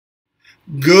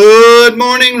Good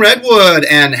morning, Redwood,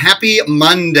 and happy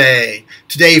Monday.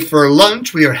 Today for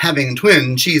lunch, we are having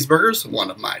twin cheeseburgers, one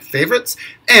of my favorites,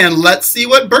 and let's see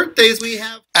what birthdays we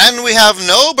have. And we have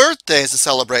no birthdays to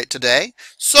celebrate today,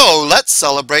 so let's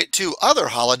celebrate two other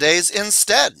holidays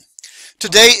instead.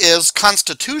 Today is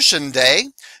Constitution Day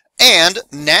and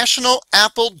National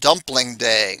Apple Dumpling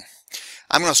Day.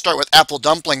 I'm going to start with Apple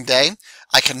Dumpling Day.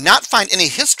 I cannot find any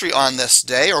history on this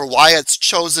day or why it's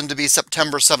chosen to be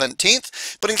September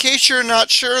 17th, but in case you're not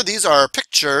sure, these are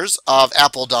pictures of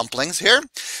apple dumplings here.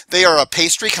 They are a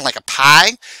pastry, kind of like a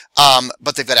pie,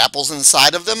 but they've got apples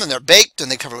inside of them, and they're baked,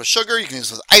 and they cover with sugar. You can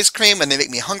use them with ice cream, and they make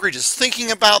me hungry just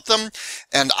thinking about them,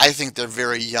 and I think they're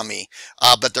very yummy.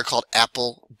 But they're called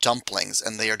apple dumplings,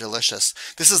 and they are delicious.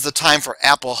 This is the time for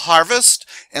apple harvest,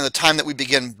 and the time that we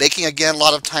begin baking again a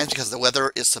lot of times because the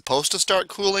weather is supposed to start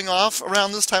cooling off around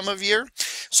this time of year.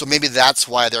 So maybe that's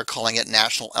why they're calling it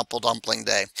National Apple Dumpling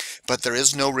Day. But there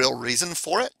is no real reason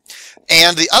for it.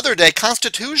 And the other day,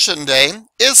 Constitution Day,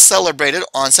 is celebrated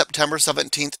on September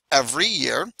 17th every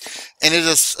year. And it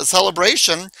is a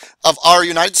celebration of our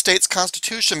United States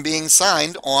Constitution being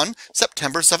signed on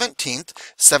September 17th,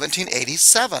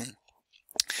 1787.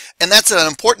 And that's an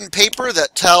important paper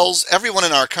that tells everyone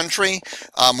in our country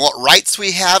what rights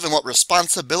we have and what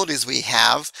responsibilities we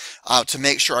have to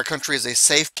make sure our country is a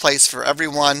safe place for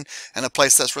everyone and a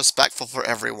place that's respectful for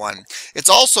everyone. It's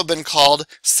also been called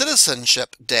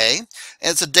Citizenship Day,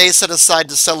 and it's a day set aside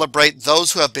to celebrate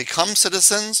those who have become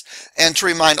citizens and to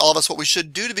remind all of us what we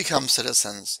should do to become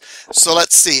citizens. So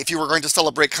let's see, if you were going to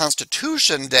celebrate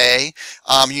Constitution Day,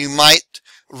 you might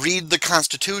read the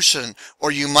Constitution, or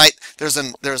you might, there's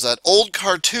an old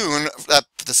cartoon,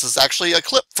 this is actually a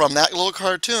clip from that little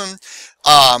cartoon,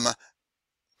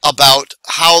 about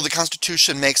how the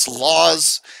Constitution makes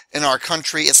laws in our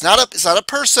country. It's not a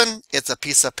person, it's a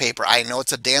piece of paper. I know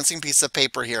it's a dancing piece of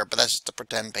paper here, but that's just a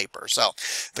pretend paper. So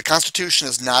the Constitution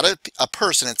is not a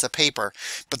person, it's a paper,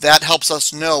 but that helps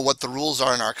us know what the rules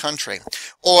are in our country.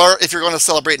 Or if you're going to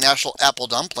celebrate National Apple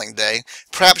Dumpling Day,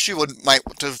 perhaps you might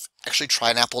actually try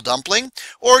an apple dumpling,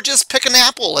 or just pick an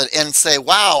apple and say,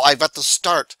 wow, I've got the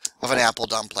start of an apple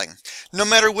dumpling. No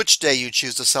matter which day you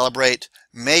choose to celebrate,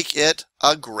 make it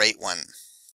a great one.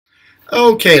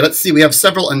 Okay, let's see. We have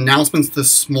several announcements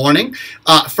this morning.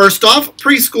 First off,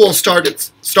 preschool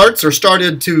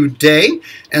started today,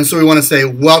 and so we want to say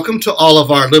welcome to all of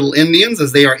our little Indians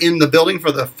as they are in the building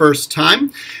for the first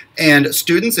time. And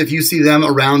students, if you see them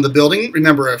around the building,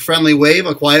 remember a friendly wave,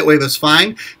 a quiet wave is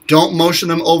fine. Don't motion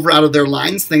them over out of their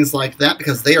lines, things like that,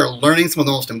 because they are learning some of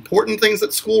the most important things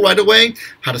at school right away,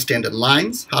 how to stand in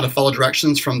lines, how to follow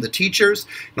directions from the teachers,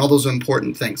 and all those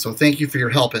important things. So thank you for your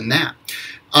help in that.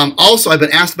 Also, I've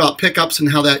been asked about pickups and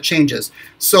how that changes.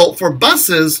 So for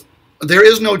buses, there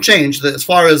is no change as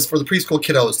far as for the preschool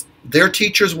kiddos. Their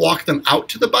teachers walk them out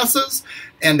to the buses,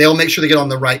 and they'll make sure they get on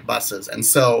the right buses. And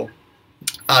so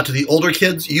to the older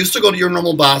kids, you used to go to your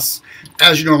normal bus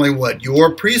as you normally would.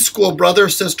 Your preschool brother,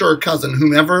 sister, or cousin,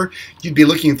 whomever you'd be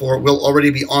looking for, will already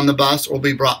be on the bus or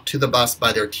be brought to the bus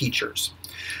by their teachers.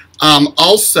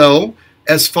 Also,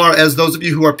 as far as those of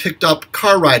you who are picked up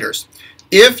car riders,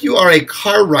 if you are a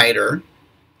car rider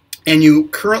and you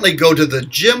currently go to the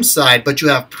gym side, but you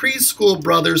have preschool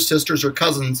brothers, sisters, or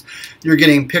cousins you're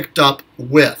getting picked up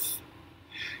with,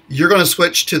 you're going to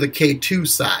switch to the K2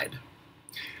 side,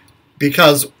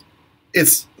 because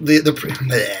it's the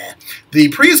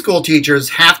preschool teachers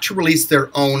have to release their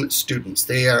own students.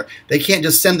 They can't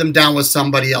just send them down with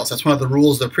somebody else. That's one of the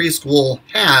rules the preschool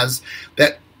has.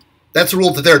 That's a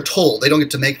rule that they're told. They don't get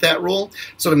to make that rule.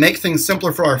 So to make things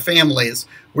simpler for our families,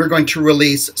 we're going to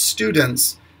release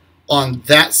students on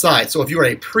that side. So if you're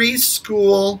a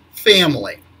preschool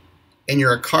family and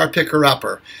you're a car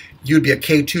picker-upper, you'd be a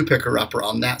K2 picker-upper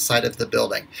on that side of the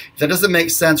building. If that doesn't make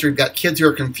sense, or you've got kids who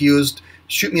are confused,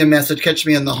 shoot me a message, catch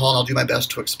me in the hall, and I'll do my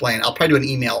best to explain. I'll probably do an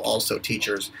email also,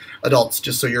 teachers, adults,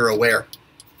 just so you're aware.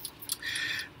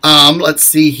 Let's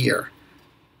see here.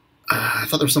 I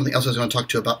thought there was something else I was going to talk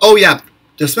to you about. Oh, yeah,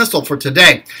 dismissal for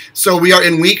today. So we are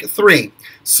in week 3.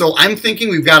 So I'm thinking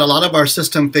we've got a lot of our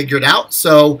system figured out.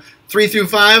 So 3 through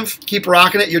 5, keep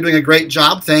rocking it. You're doing a great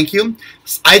job. Thank you.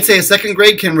 I'd say a second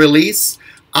grade can release.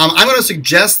 I'm going to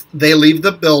suggest they leave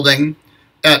the building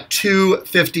at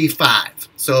 2:55.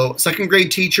 So second grade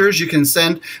teachers, you can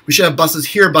send, we should have buses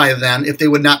here by then. If they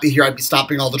would not be here, I'd be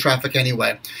stopping all the traffic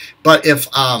anyway. But if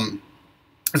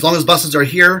as long as buses are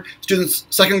here, students,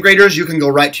 second graders, you can go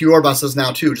right to your buses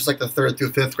now too, just like the 3rd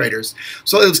through 5th graders.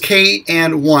 So it was K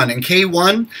and 1. And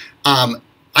K1,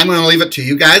 I'm going to leave it to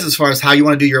you guys as far as how you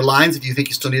want to do your lines, if you think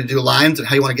you still need to do lines, and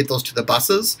how you want to get those to the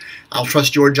buses. I'll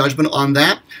trust your judgment on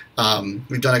that.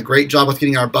 We've done a great job with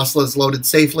getting our buses loaded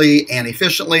safely and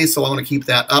efficiently, so I want to keep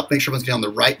that up, make sure everyone's getting on the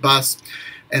right bus.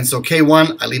 And so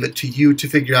K1, I leave it to you to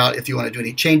figure out if you want to do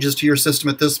any changes to your system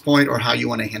at this point or how you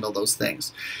want to handle those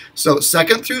things. So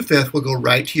 2nd through 5th will go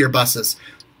right to your buses.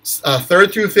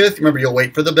 3rd through 5th, remember, you'll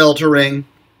wait for the bell to ring.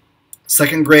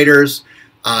 2nd graders,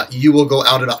 you will go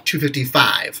out at about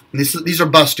 2:55. And these are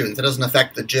bus students. It doesn't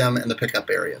affect the gym and the pickup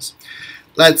areas.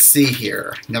 Let's see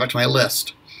here. Now back to my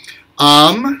list.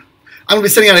 I'm going to be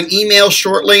sending out an email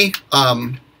shortly,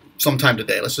 sometime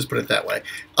today, let's just put it that way,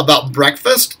 about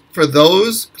breakfast for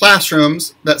those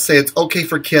classrooms that say it's okay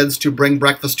for kids to bring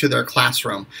breakfast to their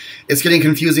classroom. It's getting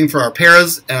confusing for our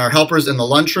paras and our helpers in the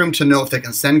lunchroom to know if they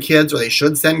can send kids or they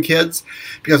should send kids.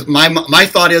 Because my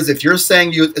thought is, if you're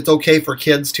saying it's okay for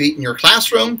kids to eat in your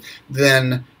classroom,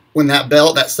 then when that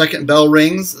 2nd bell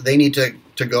rings, they need to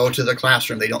go to the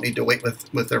classroom. They don't need to wait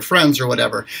with their friends or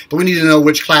whatever. But we need to know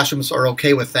which classrooms are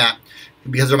okay with that,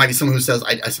 because there might be someone who says,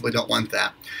 I simply don't want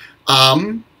that.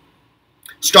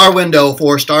 Star window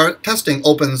for STAR testing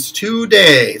opens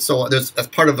today. So as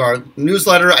part of our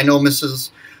newsletter, I know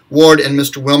Mrs. Ward and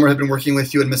Mr. Wilmer have been working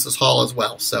with you, and Mrs. Hall as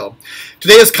well. So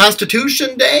today is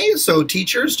Constitution Day. So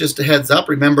teachers, just a heads up,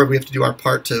 remember we have to do our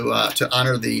part to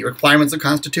honor the requirements of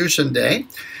Constitution Day.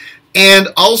 And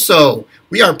also,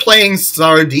 we are playing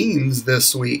Sardines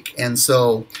this week. And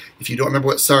so, if you don't remember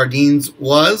what Sardines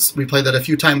was, we played that a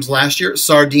few times last year.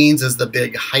 Sardines is the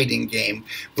big hiding game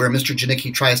where Mr.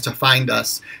 Janicki tries to find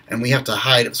us, and we have to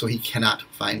hide so he cannot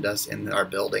find us in our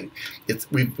building.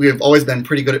 We have always been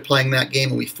pretty good at playing that game,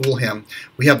 and we fool him.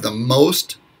 We have the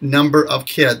most number of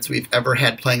kids we've ever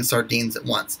had playing Sardines at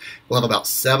once. We'll have about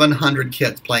 700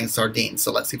 kids playing Sardines,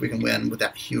 so let's see if we can win with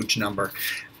that huge number.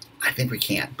 I think we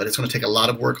can, but it's going to take a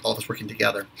lot of work, all of us working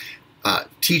together.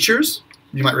 Teachers,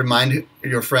 you might remind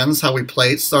your friends how we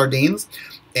play Sardines.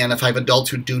 And if I have adults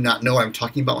who do not know what I'm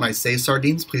talking about when I say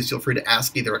Sardines, please feel free to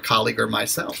ask either a colleague or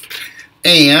myself.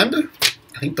 And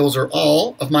I think those are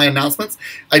all of my announcements.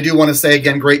 I do want to say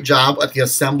again, great job at the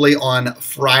assembly on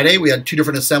Friday. We had 2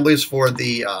 different assemblies for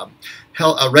the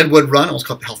Redwood Run, I almost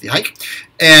called it the Healthy Hike.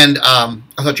 And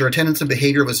I thought your attendance and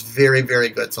behavior was very, very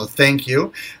good, so thank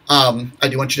you. I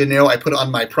do want you to know I put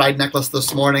on my pride necklace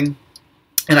this morning,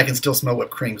 and I can still smell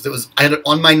whipped cream. I had it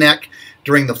on my neck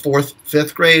during the 4th,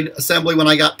 5th grade assembly when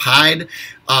I got pied.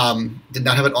 Did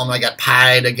not have it on when I got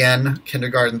pied again,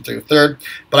 kindergarten through 3rd,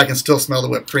 but I can still smell the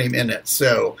whipped cream in it.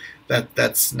 So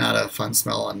that's not a fun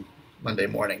smell on Monday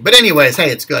morning. But anyways, hey,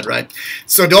 it's good, right?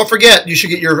 So don't forget, you should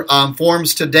get your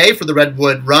forms today for the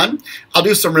Redwood Run. I'll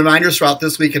do some reminders throughout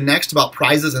this week and next about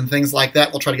prizes and things like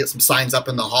that. We'll try to get some signs up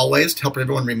in the hallways to help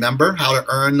everyone remember how to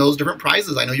earn those different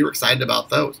prizes. I know you're excited about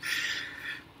those.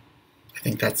 I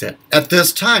think that's it. At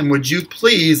this time, would you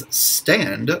please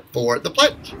stand for the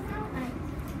pledge?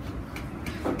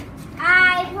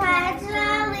 I pledge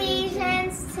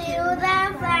allegiance to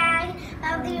the flag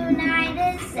of the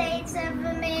United States of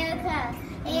America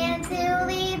and to the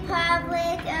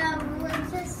republic of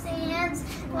which it stands,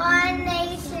 one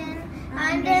nation,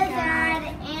 under God,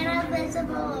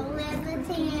 indivisible, with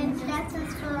liberty and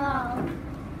justice for all.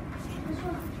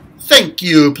 Thank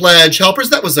you, Pledge Helpers.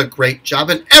 That was a great job,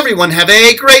 and everyone have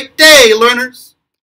a great day, learners.